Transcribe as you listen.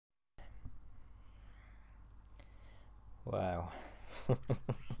Wow.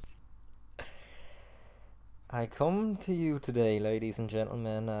 I come to you today, ladies and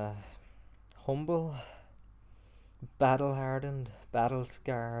gentlemen, humble, battle hardened, battle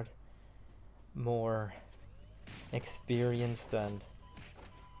scarred, more experienced, and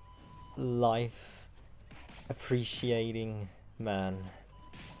life appreciating man.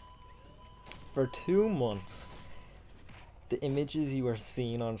 For 2 months, the images you are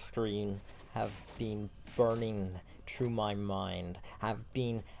seeing on screen have been burning through my mind, have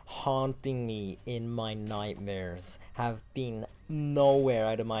been haunting me in my nightmares, have been nowhere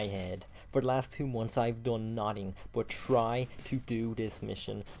out of my head. For the last 2 months, I've done nothing but try to do this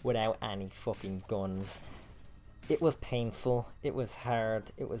mission without any fucking guns. It was painful, it was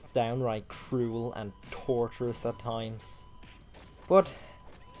hard, it was downright cruel and torturous at times. But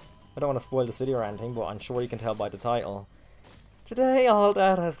I don't want to spoil this video or anything, but I'm sure you can tell by the title. Today all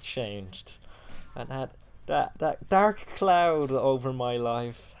that has changed, and that dark cloud over my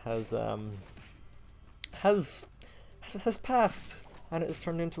life has passed, and it has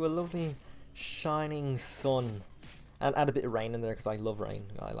turned into a lovely shining sun, and add a bit of rain in there because I love rain.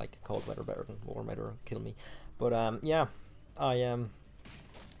 I like cold weather better than warm weather. It'll kill me. But yeah,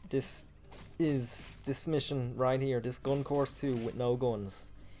 this mission right here, this gun course 2 with no guns,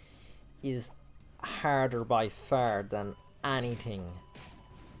 is harder by far than anything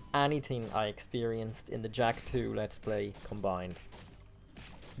I experienced in the JaK 2 Let's Play combined.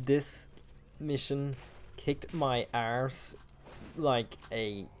 This mission kicked my arse like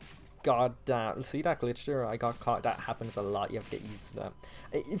a goddamn... See that glitch there? I got caught. That happens a lot. You have to get used to that.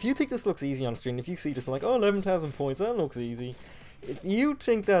 If you think this looks easy on screen, if you see this like, oh, 11,000 points, that looks easy. If you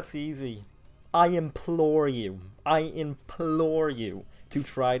think that's easy, I implore you to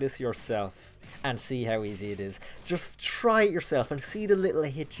try this yourself and see how easy it is. Just try it yourself and see the little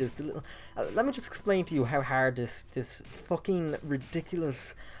hitches, the little... let me just explain to you how hard this fucking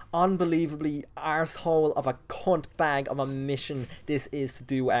ridiculous, unbelievably arsehole of a cunt bag of a mission this is to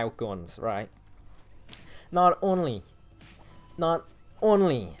do out guns, right? Not only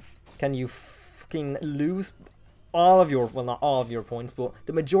can you fucking lose all of your, well, not all of your points, but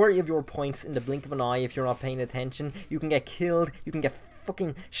the majority of your points in the blink of an eye if you're not paying attention. You can get killed, you can get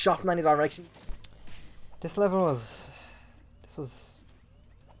fucking shot from any direction. This level was... this was...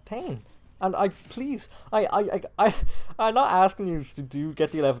 pain. And I'm not asking you to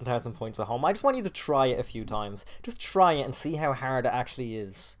get the 11,000 points at home. I just want you to try it a few times. Just try it and see how hard it actually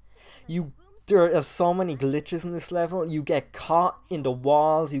is. There are so many glitches in this level. You get caught in the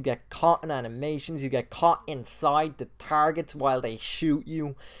walls, you get caught in animations, you get caught inside the targets while they shoot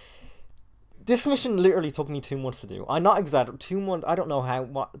you. This mission literally took me 2 months to do. I'm not exaggerating. 2 months. I don't know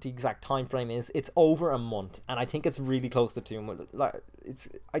what the exact time frame is. It's over a month, and I think it's really close to 2 months.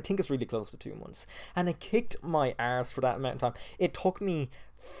 I think it's really close to 2 months, and it kicked my arse for that amount of time. It took me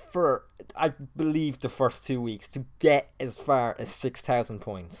for, I believe, the first 2 weeks to get as far as 6,000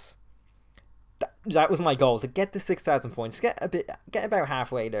 points. That was my goal, to get to 6,000 points. Get about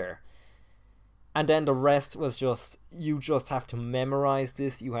halfway there. And then the rest was just, you just have to memorize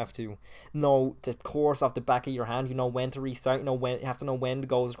this. You have to know the course off the back of your hand. You know when to restart. You have to know when the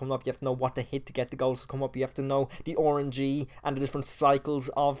goals are coming up. You have to know what to hit to get the goals to come up. You have to know the RNG and the different cycles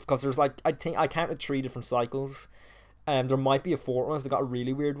of, because there's like, I think I counted 3 different cycles. There might be a 4th one. So they got a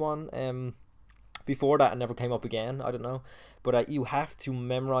really weird one. Before that, it never came up again. I don't know. But you have to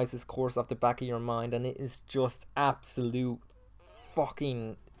memorize this course off the back of your mind, and it is just absolute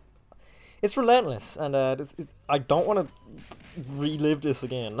fucking... it's relentless, and I don't want to relive this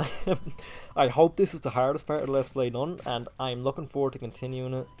again. I hope this is the hardest part of the Let's Play done, and I'm looking forward to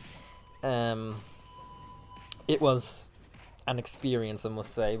continuing it. It was an experience, I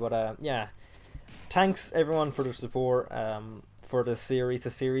must say, but yeah. Thanks everyone for the support for the series. The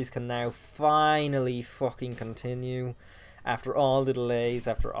series can now finally fucking continue after all the delays,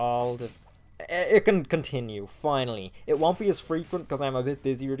 after all the... it can continue, finally. It won't be as frequent because I'm a bit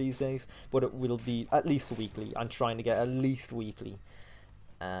busier these days, but it will be at least weekly. I'm trying to get at least weekly.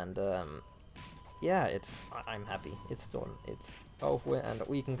 And yeah, I'm happy. It's done. It's over with, and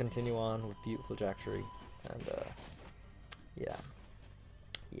we can continue on with beautiful JaK 3. And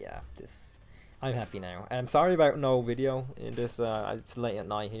yeah, I'm happy now. I'm sorry about no video in this. It's late at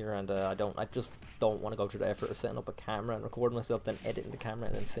night here, and I just don't want to go through the effort of setting up a camera and recording myself, then editing the camera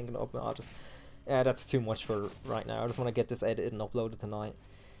and then syncing it up. Yeah, that's too much for right now. I just want to get this edited and uploaded tonight.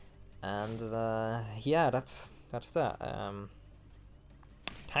 And yeah, that's that.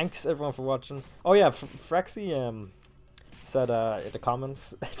 Thanks everyone for watching. Oh yeah, Frexy said in the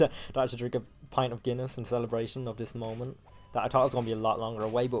comments that I should drink a pint of Guinness in celebration of this moment. that I thought it was going to be a lot longer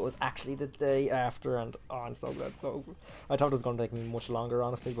away, but it was actually the day after, and oh, I'm so glad it's over. I thought it was going to take me much longer,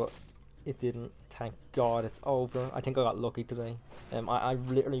 honestly, but it didn't. Thank God it's over. I think I got lucky today. I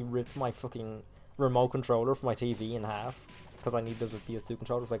literally ripped my fucking remote controller for my TV in half because I needed a PS2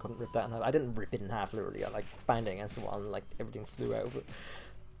 controller, so I couldn't rip that in half. I didn't rip it in half, literally. I like banged it against the wall and like everything flew out of it.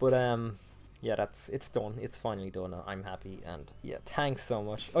 But yeah, it's done. It's finally done. I'm happy, and yeah, thanks so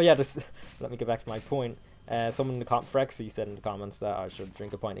much. Oh yeah, just let me get back to my point. Someone in the Frexy said in the comments that I should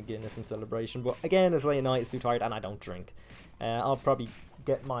drink a pint of Guinness in celebration, but again, it's late at night, it's too tired, and I don't drink. I'll probably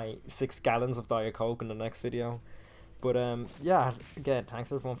get my 6 gallons of Diet Coke in the next video. But yeah, again,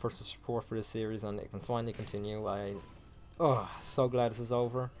 thanks everyone for the support for this series, and it can finally continue. So glad this is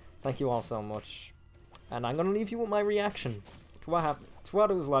over. Thank you all so much, and I'm gonna leave you with my reaction to what happened, to what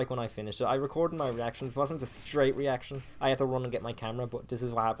it was like when I finished it. I recorded my reactions. It wasn't a straight reaction. I had to run and get my camera, but this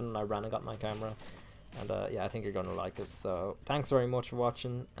is what happened, and I ran and got my camera. And yeah, I think you're gonna like it. So thanks very much for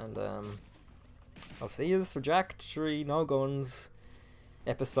watching, and I'll see you for JaK 3 No Guns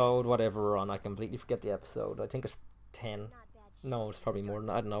episode, whatever we're on. I completely forget the episode. I think it's 10. No, it's probably more than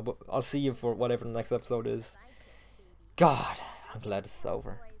that. I don't know, but I'll see you for whatever the next episode is. God, I'm glad this is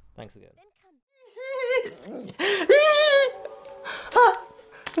over. Thanks again.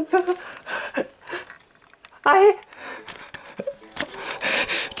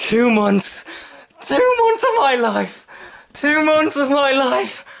 Two months of my life, 2 months of my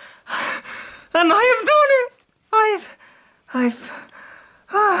life, and I have done it.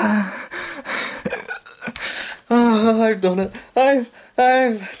 I've done it.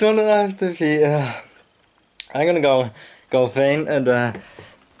 I've done it. I have to be. I'm gonna go faint and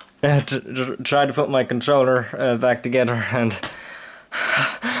try to put my controller back together, and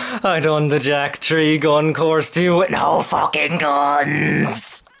I done the JaK 3 gun course too with no fucking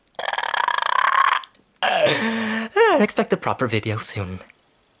guns. Expect a proper video soon.